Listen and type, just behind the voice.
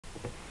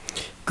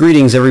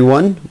Greetings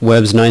everyone,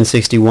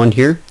 Webs961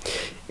 here.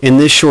 In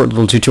this short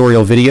little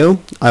tutorial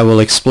video, I will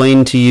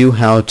explain to you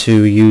how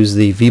to use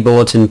the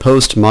vBulletin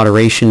post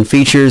moderation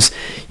features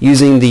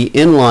using the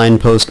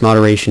inline post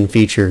moderation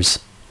features.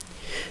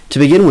 To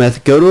begin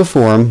with, go to a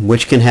forum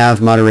which can have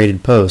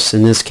moderated posts.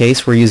 In this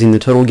case, we're using the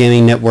Total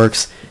Gaming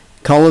Network's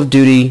Call of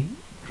Duty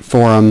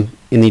forum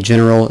in the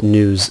general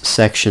news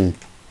section.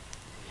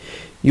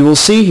 You will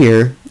see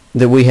here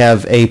that we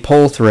have a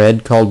poll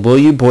thread called "Will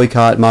you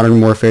boycott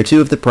Modern Warfare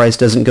 2 if the price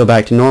doesn't go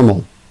back to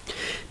normal?"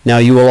 Now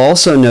you will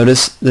also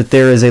notice that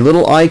there is a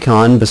little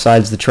icon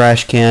besides the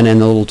trash can and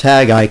the little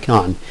tag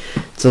icon.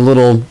 It's a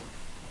little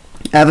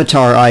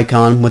avatar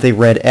icon with a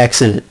red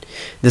X in it.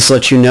 This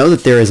lets you know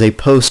that there is a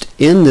post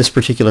in this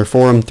particular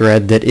forum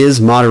thread that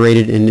is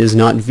moderated and is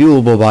not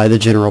viewable by the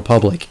general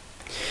public.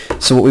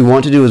 So what we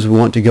want to do is we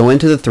want to go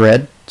into the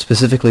thread,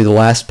 specifically the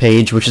last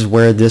page, which is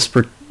where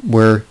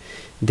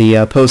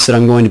the posts that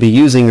I'm going to be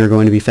using are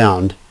going to be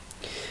found.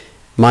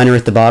 Mine are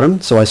at the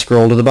bottom, so I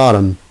scroll to the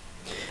bottom.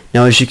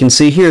 Now as you can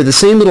see here, the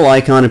same little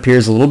icon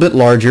appears a little bit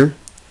larger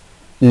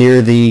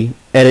near the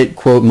edit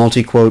quote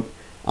multi-quote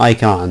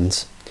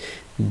icons.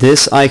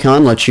 This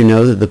icon lets you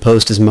know that the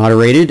post is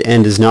moderated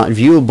and is not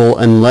viewable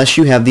unless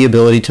you have the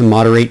ability to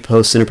moderate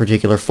posts in a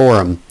particular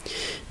forum.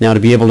 Now to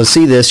be able to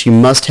see this, you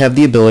must have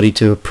the ability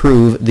to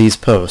approve these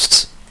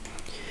posts.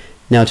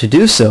 Now to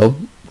do so,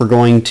 we're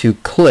going to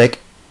click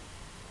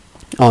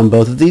on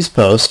both of these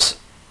posts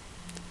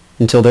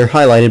until they're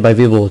highlighted by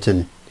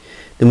vBulletin.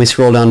 Then we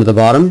scroll down to the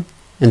bottom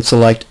and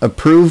select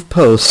Approve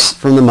Posts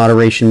from the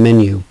moderation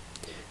menu.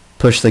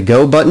 Push the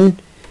Go button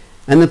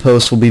and the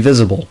post will be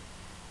visible.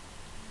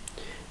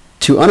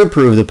 To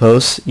unapprove the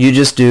posts, you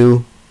just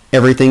do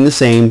everything the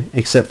same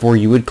except for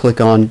you would click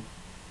on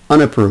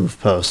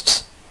Unapprove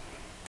Posts.